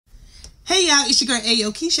Hey y'all, it's your girl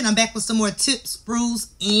Ayo Keisha, and I'm back with some more tips, rules,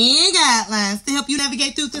 and guidelines to help you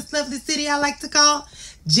navigate through this lovely city I like to call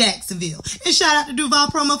Jacksonville. And shout out to Duval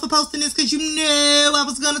Promo for posting this because you knew I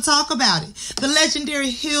was going to talk about it. The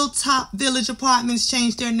legendary HillTop Village Apartments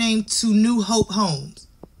changed their name to New Hope Homes.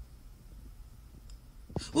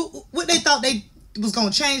 What they thought they was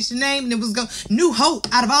going to change the name, and it was going New Hope.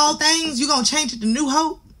 Out of all things, you going to change it to New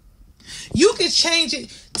Hope? You can change it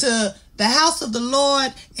to the House of the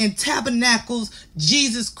Lord and Tabernacles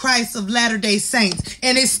Jesus Christ of Latter-day Saints,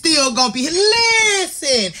 and it's still gonna be,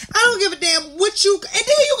 listen, I don't give a damn what you, and then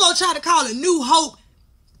you gonna try to call it New Hope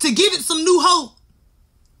to give it some new hope.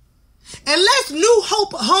 Unless New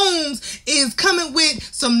Hope Homes is coming with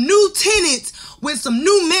some new tenants, with some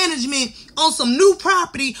new management on some new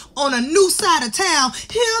property on a new side of town,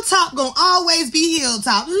 HillTop gonna always be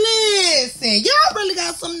HillTop. Listen, y'all really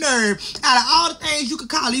got some nerve. Out of all the things you could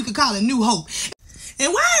call it New Hope.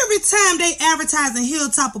 And why every time they advertising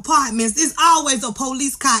HillTop Apartments, it's always a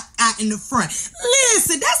police car out in the front?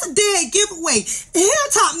 Listen, that's a dead giveaway.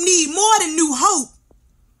 HillTop need more than New Hope.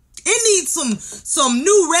 It needs some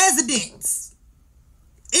new residents.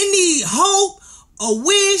 It need hope, a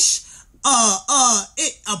wish,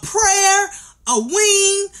 a prayer, a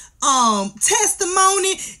wing,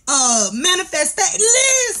 testimony, manifestation.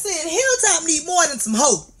 Listen, HillTop need more than some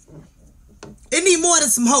hope. It need more than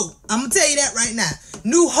some hope. I'm gonna tell you that right now.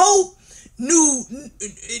 New hope, it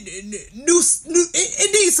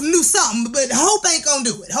needs some new something, but hope ain't gonna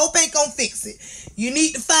do it. Hope ain't gonna fix it. You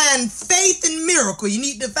need to find faith and miracle. You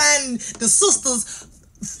need to find the sisters'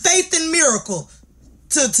 faith and miracle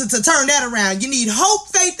to turn that around. You need hope,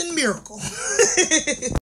 faith, and miracle.